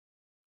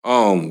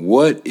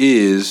What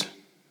is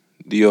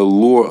the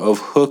allure of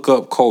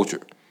hookup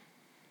culture?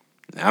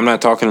 Now, I'm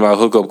not talking about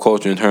hookup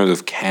culture in terms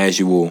of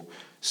casual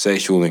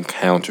sexual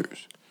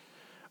encounters.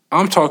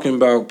 I'm talking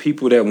about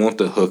people that want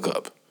to hook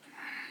up.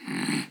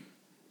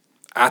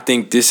 I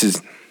think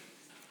this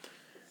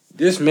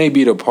may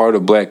be the part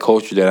of black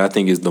culture that I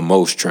think is the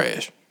most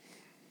trash.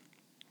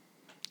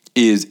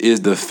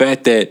 Is the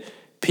fact that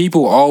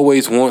people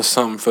always want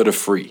something for the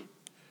free.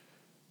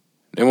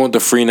 They want the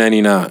free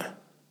 99.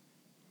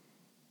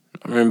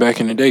 I remember back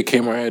in the day,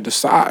 Kmart had the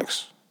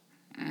socks.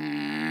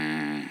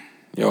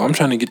 Yo, I'm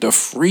trying to get the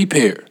free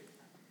pair.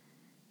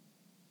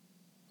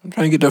 I'm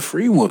trying to get the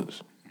free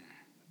ones.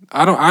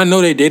 I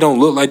know they don't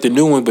look like the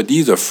new ones, but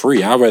these are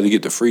free. I'd rather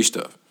get the free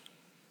stuff.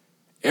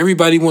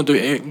 Everybody want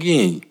the,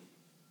 again,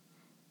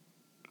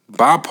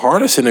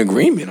 bipartisan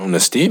agreement on the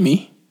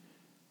STEMI.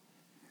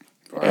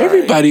 Right.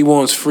 Everybody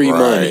wants free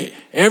money.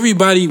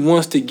 Everybody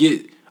wants to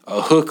get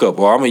a hookup.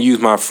 Or I'm gonna use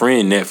my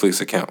friend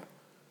Netflix account.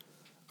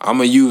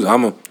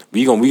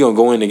 We gonna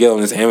go in together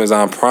on this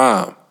Amazon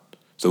Prime.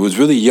 So it's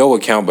really your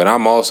account, but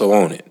I'm also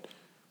on it.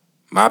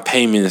 My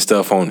payment and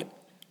stuff on it.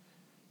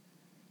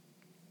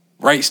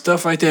 Right,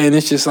 stuff like that, and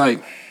it's just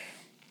like,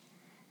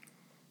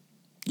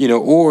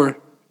 or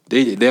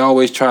they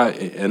always try.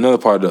 Another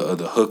part of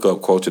the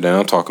hookup culture that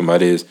I'm talking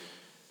about is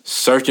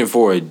searching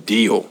for a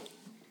deal.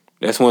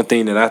 That's one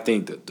thing that I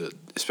think that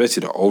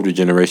especially the older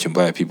generation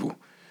black people,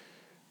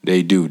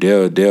 they do.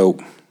 They'll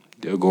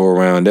go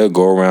around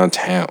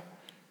town.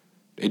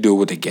 They do it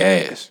with the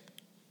gas.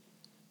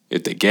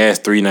 If the gas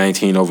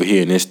 $3.19 over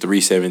here and it's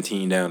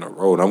 $3.17 down the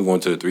road, I'm going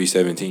to the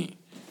 $3.17.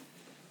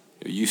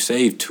 You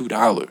save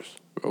 $2.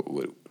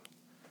 Bro,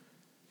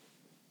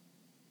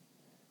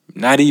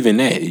 not even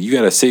that. You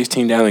got a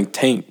 16-gallon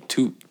tank,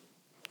 2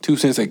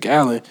 cents a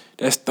gallon.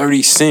 That's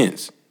 30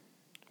 cents.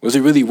 Was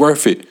it really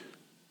worth it?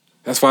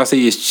 That's why I say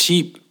it's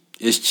cheap.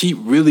 It's cheap,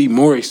 really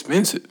more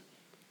expensive.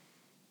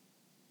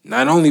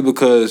 Not only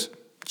because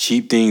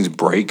cheap things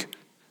break,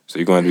 so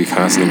you're going to be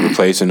constantly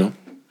replacing them,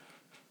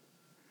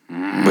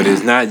 but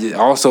it's not just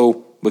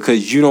also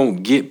because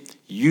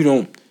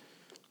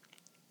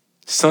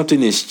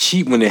something is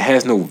cheap when it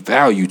has no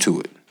value to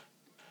it.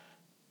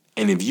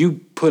 And if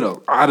you put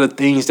a lot of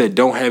things that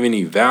don't have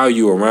any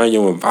value around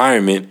your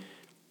environment,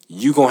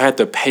 you're going to have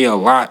to pay a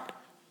lot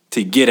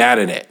to get out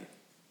of that.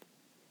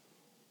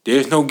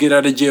 There's no get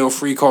out of jail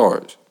free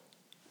cards.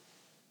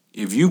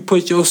 If you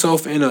put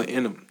yourself in a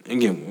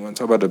again, when I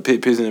talk about the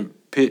pit,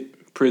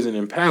 prison,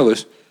 and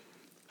palace,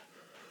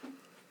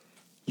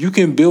 you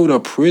can build a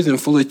prison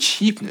full of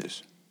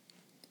cheapness.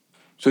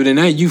 So then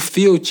now you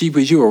feel cheap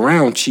as you're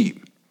around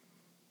cheap.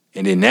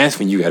 And then that's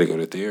when you got to go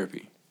to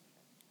therapy.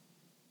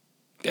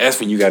 That's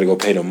when you got to go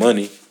pay the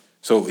money.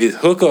 So it's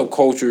hookup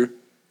culture,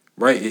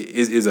 right?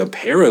 Is a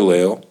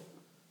parallel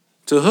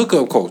to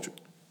hookup culture.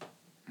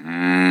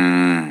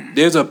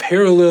 There's a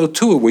parallel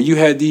to it where you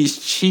had these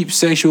cheap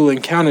sexual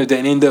encounters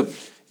that end up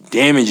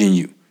damaging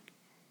you.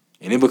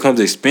 And it becomes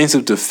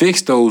expensive to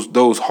fix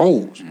those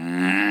holes.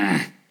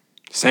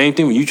 Same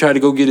thing, when you try to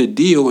go get a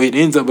deal, it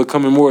ends up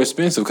becoming more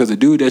expensive because the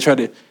dude that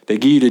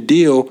give you the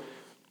deal,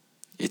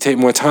 it take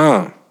more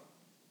time.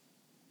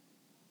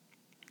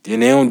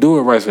 Then they don't do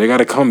it right, so they got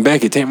to come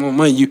back. It take more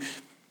money.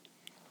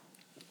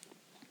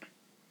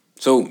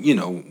 So,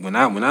 when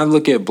I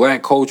look at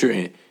black culture,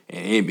 and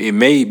it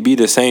may be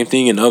the same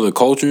thing in other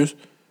cultures,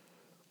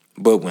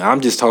 but when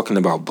I'm just talking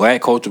about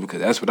black culture, because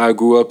that's what I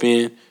grew up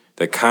in,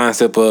 the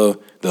concept of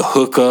the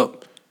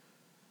hookup.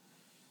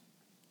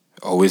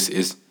 Oh, it's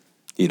this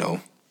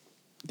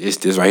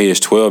right here is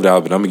 $12,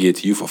 but I'm gonna get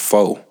it to you for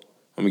 $4.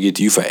 I'm gonna get it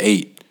to you for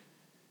 $8.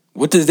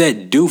 What does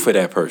that do for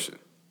that person?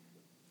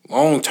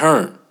 Long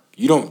term,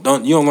 you don't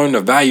learn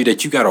the value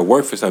that you gotta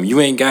work for something. You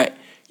ain't got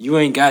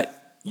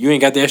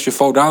the extra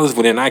 $4.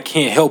 Well, then I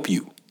can't help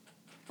you.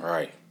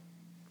 Right.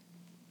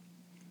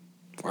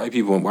 White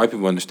people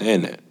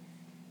understand that.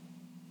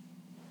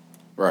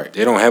 Right.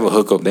 They don't have a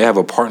hookup. They have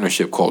a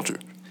partnership culture.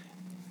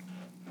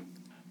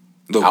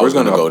 Look, we're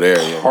gonna go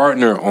there,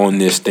 partner on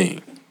this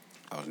thing.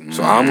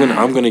 So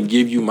I'm gonna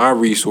give you my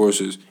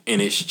resources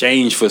in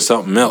exchange for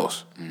something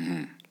else.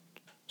 Mm-hmm.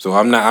 So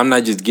I'm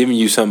not just giving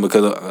you something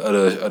because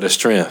of the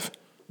strength.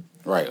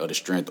 Right, or the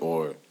strength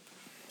or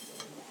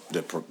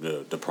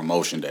the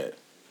promotion that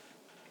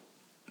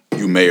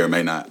you may or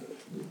may not,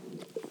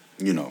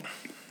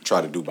 try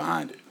to do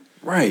behind it.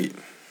 Right.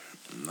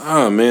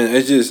 Nah, man,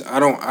 it's just I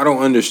don't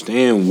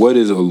understand what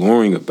is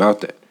alluring about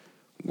that.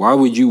 Why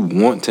would you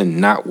want to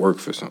not work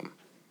for something?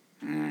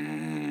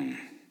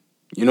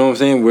 You know what I'm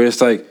saying? Where it's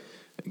like,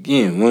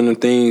 again, one of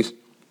the things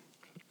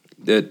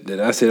that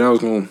I said I was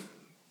going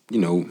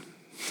to,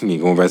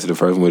 going back to the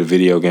first one with the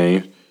video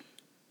games,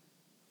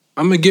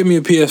 I'm going to get me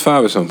a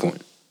PS5 at some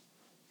point.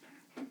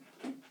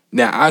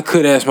 Now, I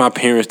could ask my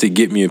parents to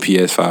get me a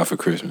PS5 for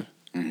Christmas.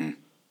 Mm-hmm.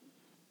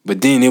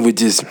 But then it would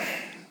just,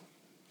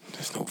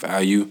 there's no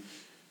value.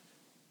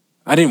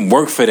 I didn't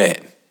work for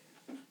that.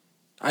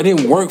 I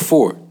didn't work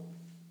for it.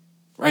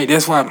 Right?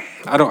 That's why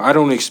I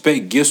don't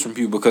expect gifts from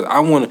people, because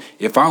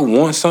if I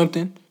want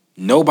something,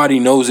 Nobody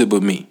knows it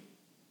but me.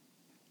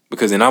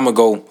 Because then I'm gonna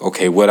go,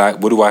 okay,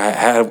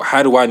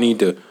 how do I need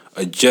to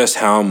adjust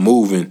how I'm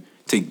moving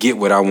to get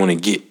what I want to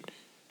get?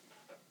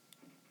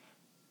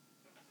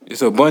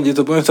 It's a bunch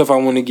of stuff I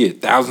want to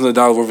get. Thousands of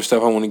dollars worth of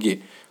stuff I want to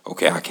get.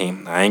 Okay,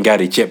 I ain't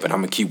got it yet, but I'm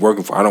gonna keep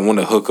working for it. I don't want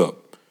to hook up.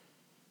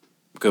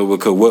 Because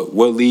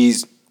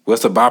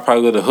what's the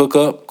byproduct of the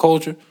hookup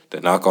culture? The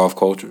knockoff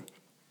culture.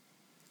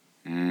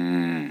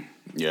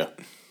 Yeah.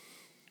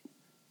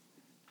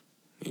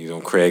 He's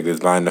on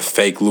Craigslist buying the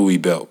fake Louis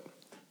belt.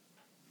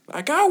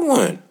 I got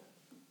one.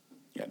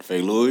 You got the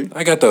fake Louis?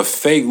 I got the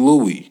fake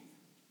Louis.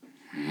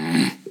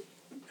 I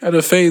got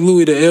the fake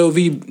Louis, the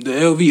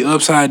LV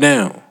upside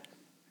down.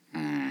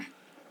 And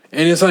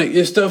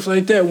it's stuff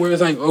like that where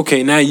it's like,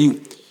 okay, now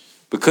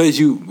because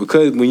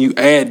when you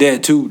add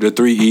that to the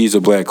 3 E's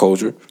of black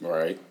culture.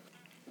 Right.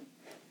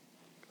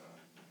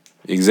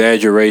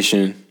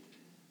 Exaggeration.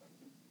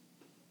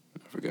 I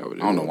forgot what it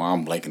is. I don't know why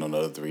I'm blanking on the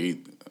other 3.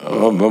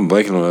 I'm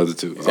blanking on the other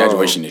 2.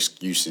 Exaggeration,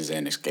 excuses,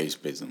 and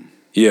escapism.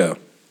 Yeah.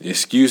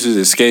 Excuses,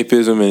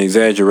 escapism, and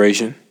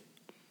exaggeration.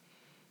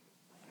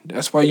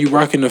 That's why you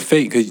rocking the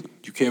fake, because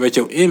you care about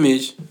your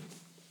image.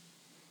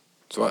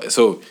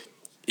 So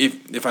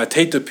if I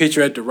take the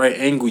picture at the right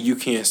angle, you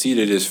can't see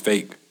that it's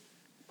fake.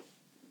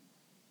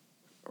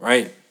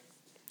 Right?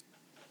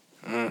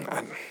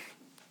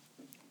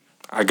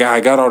 I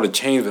got all the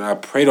chains, but I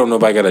pray don't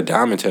nobody got a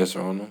diamond tester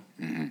on them.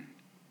 Mm-hmm.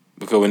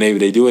 Because when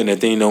they do it and that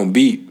thing don't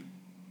beep,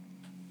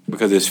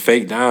 because it's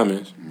fake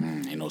diamonds.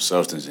 Ain't no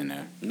substance in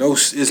there.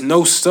 It's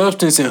no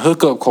substance in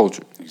hookup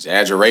culture.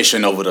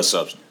 Exaggeration over the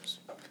substance.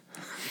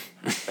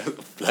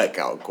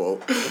 Blackout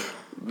quote.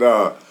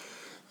 Nah,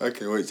 I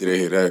can't wait till they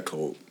hear that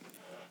quote.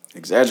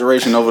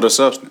 Exaggeration over the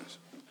substance.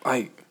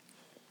 Like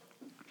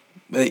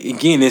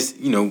again, it's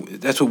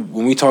that's what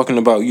when we talking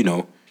about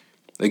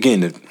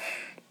again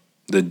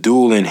the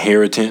dual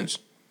inheritance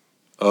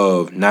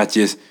of not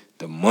just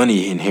the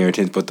money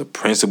inheritance but the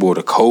principle,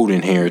 the code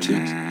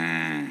inheritance.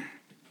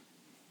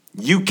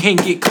 You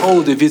can't get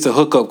codes if it's a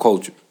hookup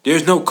culture.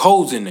 There's no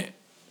codes in that.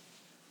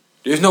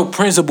 There's no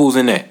principles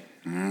in that.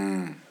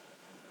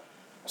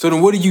 So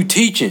then what are you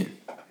teaching?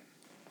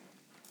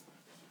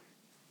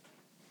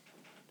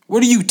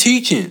 What are you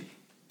teaching?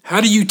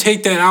 How do you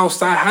take that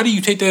outside? How do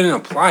you take that and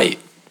apply it?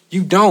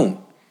 You don't.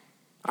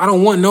 I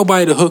don't want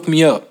nobody to hook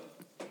me up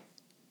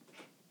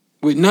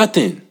with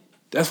nothing.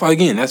 That's why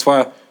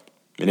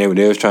and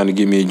they was trying to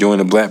get me to join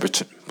the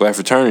black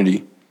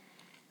fraternity.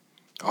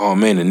 Oh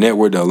man,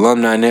 the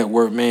alumni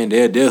network, man,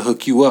 they'll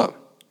hook you up.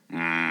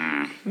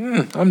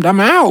 I'm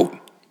out.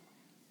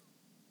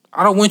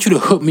 I don't want you to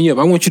hook me up.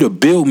 I want you to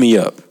build me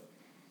up,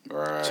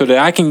 right, so that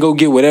I can go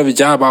get whatever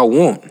job I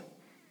want.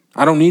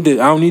 I don't need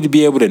to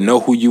be able to know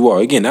who you are.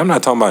 Again, I'm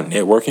not talking about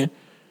networking.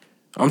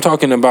 I'm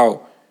talking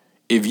about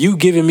if you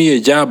giving me a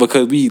job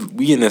because we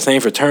in the same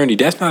fraternity,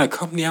 that's not a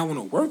company I want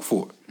to work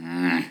for.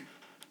 I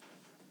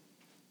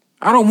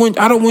don't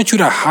want you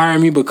to hire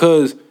me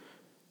because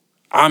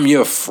I'm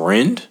your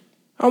friend.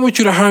 I want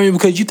you to hire me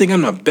because you think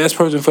I'm the best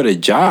person for the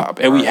job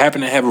and we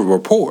happen to have a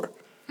rapport.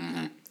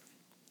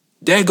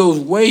 That goes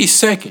way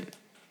second.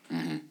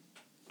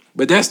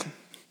 But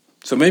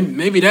so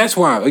maybe that's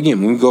why,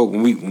 again,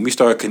 when we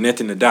start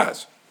connecting the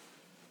dots,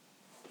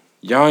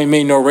 y'all ain't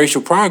made no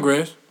racial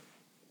progress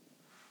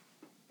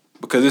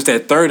because it's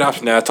that third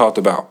option that I talked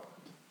about.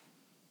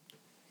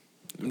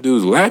 Them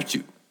dudes lapped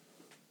you.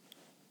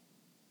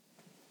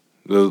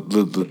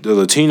 The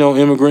Latino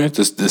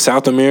immigrants, the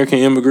South American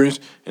immigrants,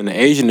 and the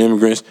Asian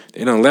immigrants,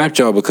 they done lapped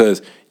y'all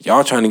because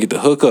y'all trying to get the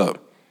hookup.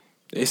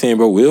 They saying,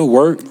 bro, we'll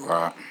work.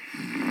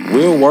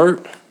 We'll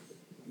work.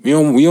 We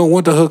don't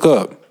want the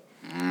hookup.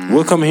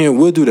 We'll come here and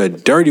we'll do the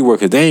dirty work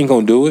because they ain't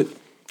gonna do it.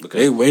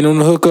 They waiting on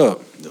the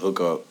hookup. The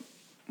hookup,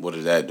 what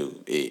does that do?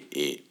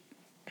 It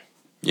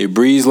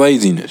breeds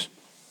laziness.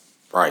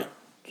 Right.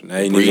 So now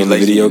you need to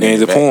video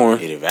games and porn.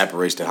 It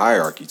evaporates the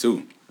hierarchy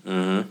too.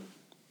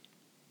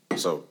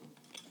 So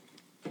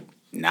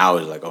now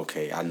it's like,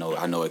 okay, I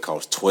know it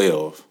costs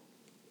 12.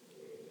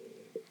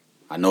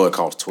 I know it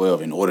costs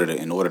 12. In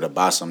order to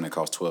buy something that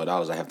costs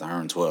 $12, I have to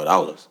earn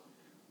 $12.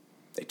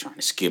 They trying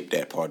to skip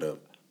that part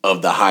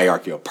of the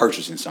hierarchy of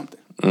purchasing something.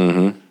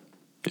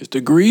 It's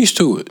degrees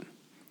to it.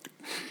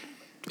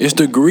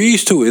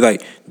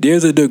 Like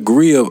there's a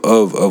degree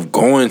of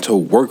going to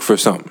work for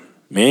something.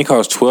 Man, it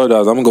costs $12.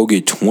 I'm gonna go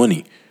get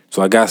 20,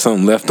 so I got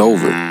something left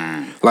over.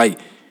 Like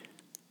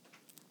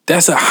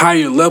that's a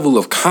higher level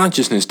of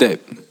consciousness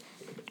that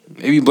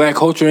maybe black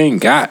culture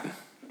ain't got.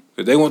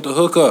 But they want the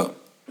hookup.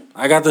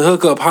 I got the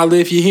hookup. Holla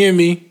if you hear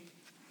me.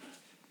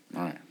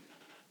 All right.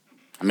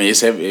 I mean,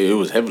 it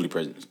was heavily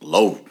present,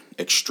 low,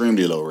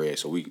 extremely low red.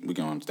 So we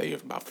gonna stay here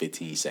for about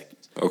 15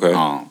 seconds. Okay.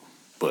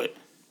 But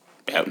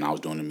when I was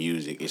doing the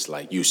music, it's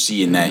like you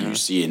seeing that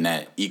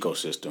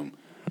ecosystem.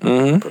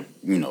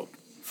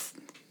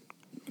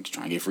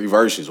 Trying to get free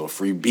verses or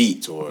free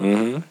beats or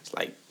it's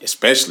like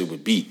especially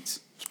with beats,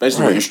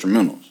 especially with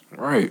instrumentals.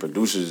 Right.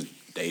 Producers,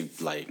 they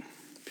like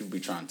people be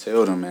trying to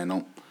tell them,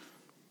 man,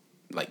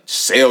 like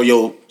sell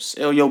your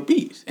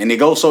beats, and it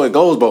goes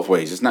both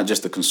ways. It's not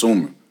just the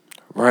consumer,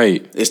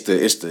 right? It's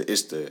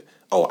the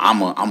oh,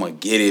 I'ma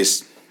get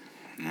this.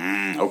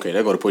 Okay,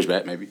 there go the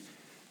pushback maybe.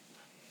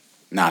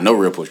 Nah, no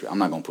real pushback. I'm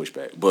not gonna push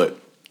back, but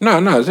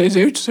no.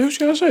 Say what you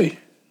gotta say.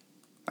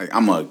 like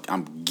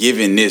I'm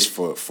giving this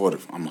for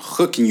I'm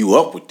hooking you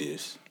up with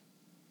this.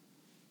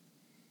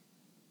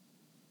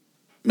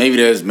 Maybe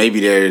there's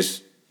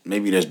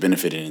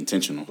benefit in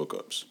intentional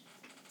hookups.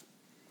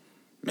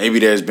 Maybe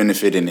there's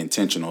benefit in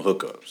intentional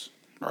hookups,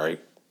 right?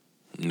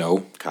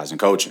 No. Cousin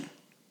coaching.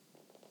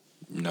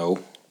 No.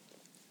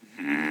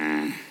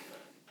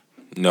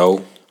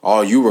 No.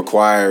 All you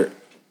required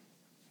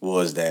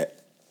was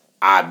that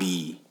I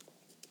be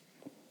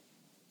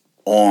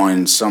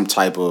on some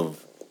type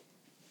of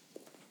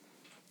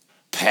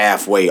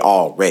pathway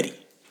already,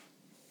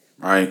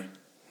 right?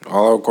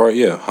 All I require,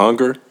 yeah,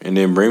 hunger, and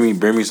then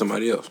bring me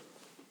somebody else.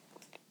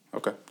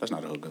 Okay, that's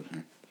not a hookup.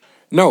 Man.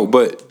 No,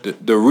 but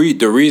the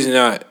reason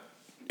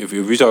if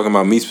we're talking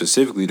about me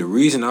specifically, the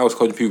reason I was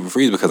coaching people for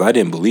free is because I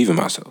didn't believe in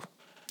myself.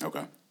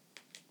 Okay.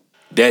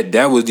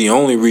 That was the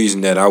only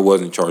reason that I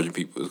wasn't charging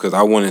people, because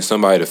I wanted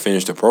somebody to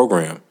finish the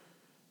program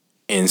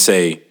and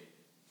say,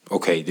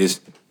 okay,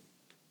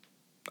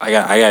 I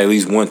got at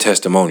least one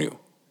testimonial.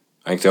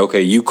 I can say,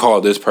 okay, you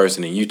call this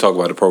person and you talk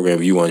about the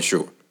program, you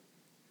unsure.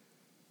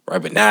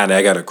 Right, but now that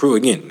I got a crew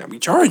again, now we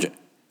charging.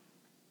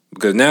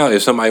 Because now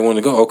if somebody want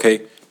to go,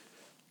 okay,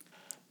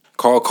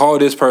 call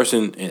this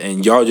person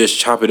and y'all just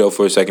chop it up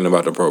for a second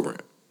about the program.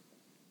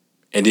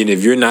 And then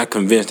if you're not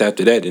convinced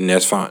after that, then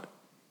that's fine.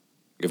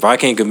 If I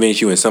can't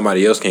convince you and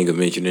somebody else can't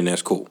convince you, then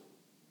that's cool.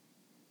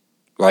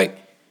 Like,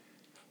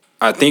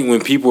 I think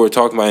when people are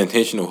talking about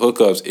intentional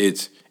hookups,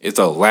 it's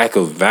a lack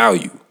of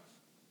value,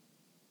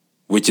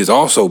 which is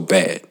also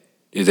bad.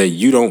 Is that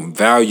you don't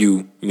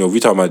value, if we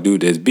talking about a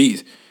dude that's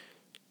beats,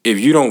 if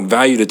you don't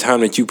value the time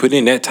that you put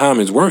in, that time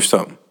is worth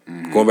something.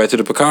 Mm-hmm. Going back to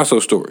the Picasso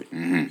story.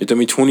 Mm-hmm. It took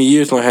me 20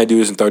 years to learn how to do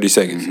this in 30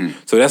 seconds. Mm-hmm.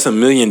 So that's $1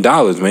 million,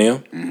 man.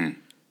 Mm-hmm.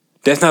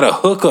 That's not a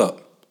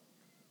hookup.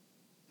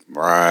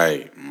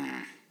 Right.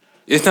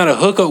 It's not a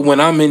hookup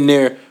when I'm in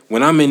there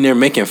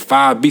making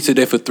 5 beats a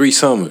day for 3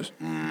 summers.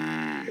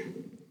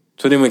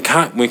 So then when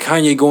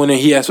Kanye go in there,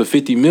 he asked for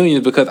 $50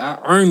 million because I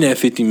earned that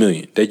 $50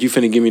 million that you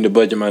finna give me to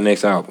budget my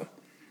next album.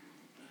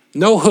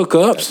 No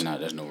hookups.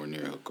 That's nowhere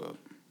near a hookup.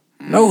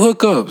 No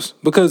hookups.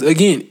 Because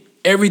again,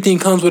 everything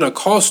comes with a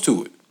cost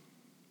to it.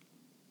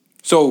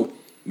 So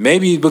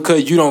maybe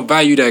because you don't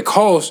value that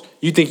cost,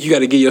 you think you got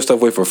to get your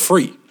stuff away for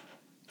free.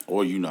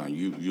 Or you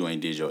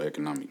ain't did your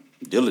economic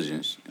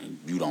diligence and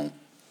you don't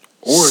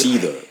see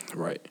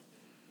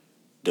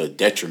the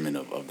detriment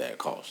of that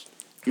cost.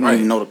 You don't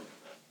even know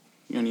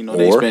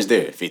the expense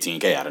there.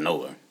 $15K out of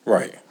nowhere.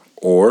 Right.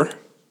 Or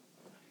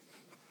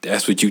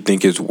that's what you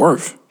think it's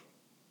worth.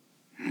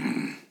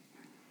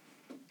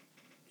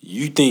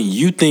 You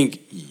think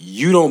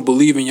you don't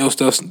believe in your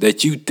stuff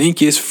that you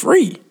think is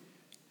free.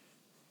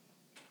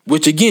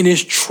 Which again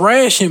is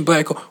trash in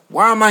black.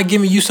 Why am I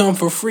giving you something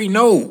for free?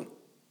 No.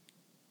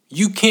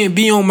 You can't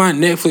be on my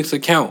Netflix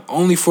account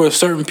only for a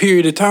certain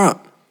period of time.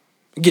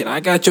 Again, I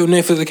got your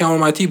Netflix account on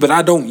my TV, but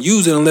I don't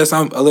use it unless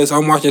I'm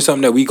watching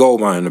something that we gold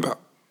mining about.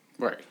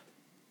 Right.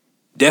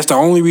 That's the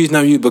only reason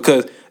I'm using,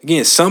 because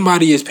again,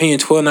 somebody is paying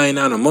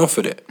 $12.99 a month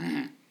for that.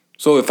 Mm-hmm.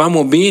 So if I'm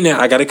gonna be in there,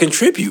 I gotta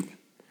contribute.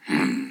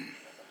 Mm-hmm.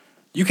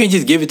 You can't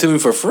just give it to me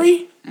for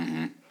free.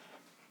 Mm-hmm.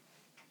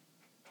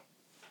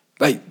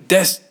 Like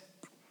that's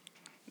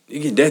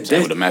with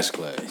a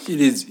masterclass.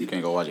 It is. You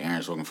can't go watch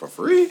Aaron Smoking for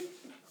free.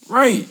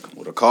 Right.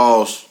 With a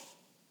cost.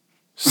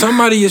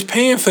 Somebody is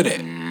paying for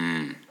that.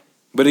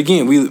 But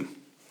again, we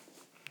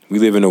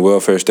live in a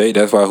welfare state.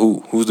 That's why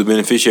who's the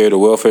beneficiary of the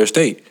welfare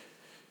state?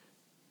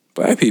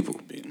 Black people.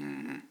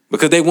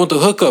 Because they want the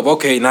hookup.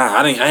 Okay,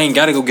 I ain't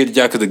gotta go get a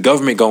job because the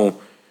government gon'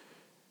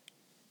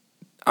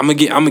 I'm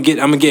gonna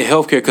get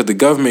health care because the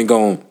government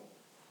gon'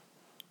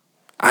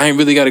 I ain't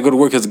really gotta go to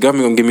work because the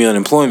government gonna give me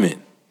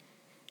unemployment.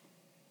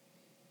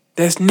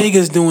 That's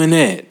niggas doing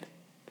that.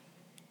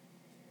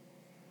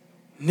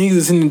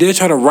 Niggas in there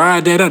trying to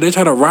ride that out. They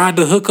try to ride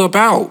the hookup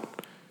out.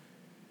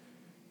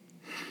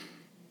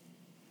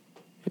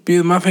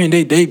 My pain,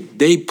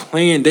 they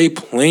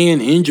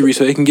plan injury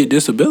so they can get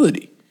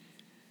disability.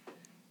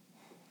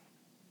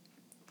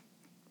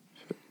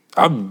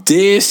 I'm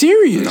dead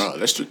serious. No,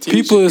 that's strategic.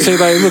 People say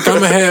like, look,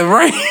 I'ma have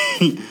right.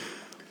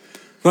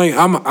 Like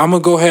I'm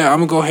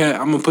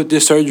gonna put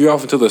this surgery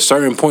off until a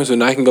certain point so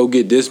that I can go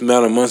get this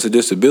amount of months of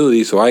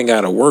disability so I ain't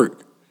gotta work.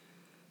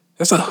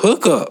 That's a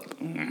hookup.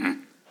 Mm-hmm.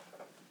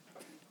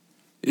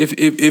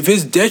 If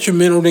it's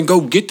detrimental, then go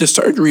get the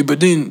surgery.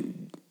 But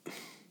then,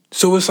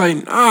 so it's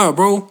like,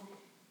 bro,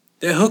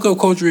 that hookup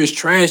culture is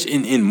trash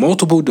in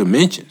multiple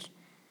dimensions.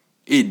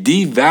 It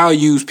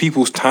devalues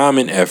people's time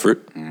and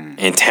effort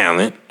and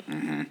talent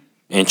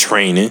and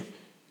training.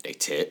 They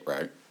tit,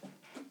 right?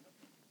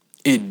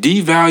 It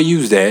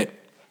devalues that.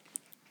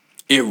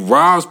 It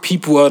robs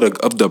people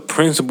of the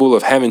principle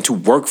of having to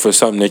work for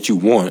something that you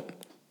want.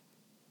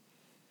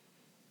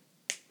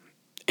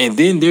 And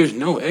then there's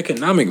no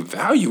economic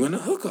value in the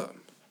hookup.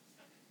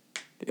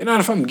 You know,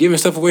 if I'm giving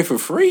stuff away for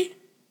free.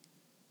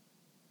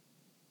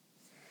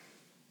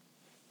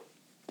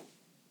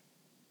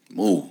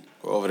 Move.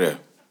 Go over there.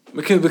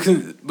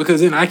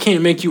 Because then I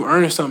can't make you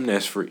earn something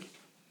that's free.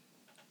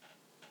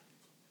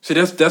 See,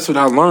 that's what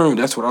I learned.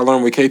 That's what I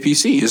learned with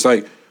KPC. It's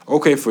like,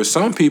 okay, for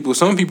some people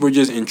are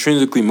just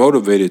intrinsically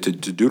motivated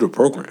to do the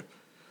program.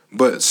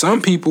 But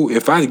some people,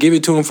 if I give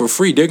it to them for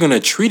free, they're gonna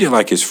treat it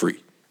like it's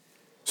free.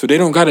 So they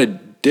don't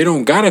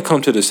gotta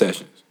come to the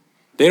sessions.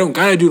 They don't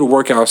gotta do the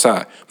work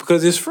outside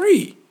because it's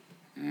free.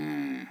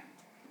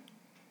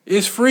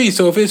 It's free.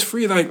 So if it's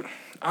free, like,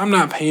 I'm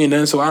not paying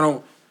nothing, so I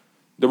don't.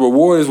 The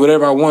reward is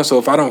whatever I want. So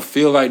if I don't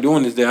feel like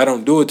doing this day, I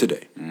don't do it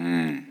today.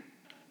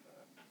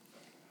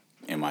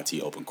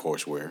 MIT open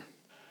courseware.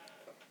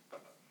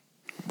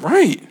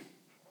 Right.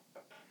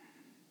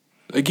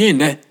 Again,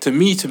 that to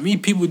me,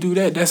 people do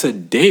that. That's a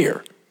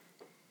dare.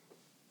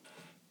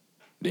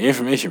 The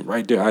information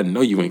right there, I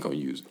know you ain't gonna use it.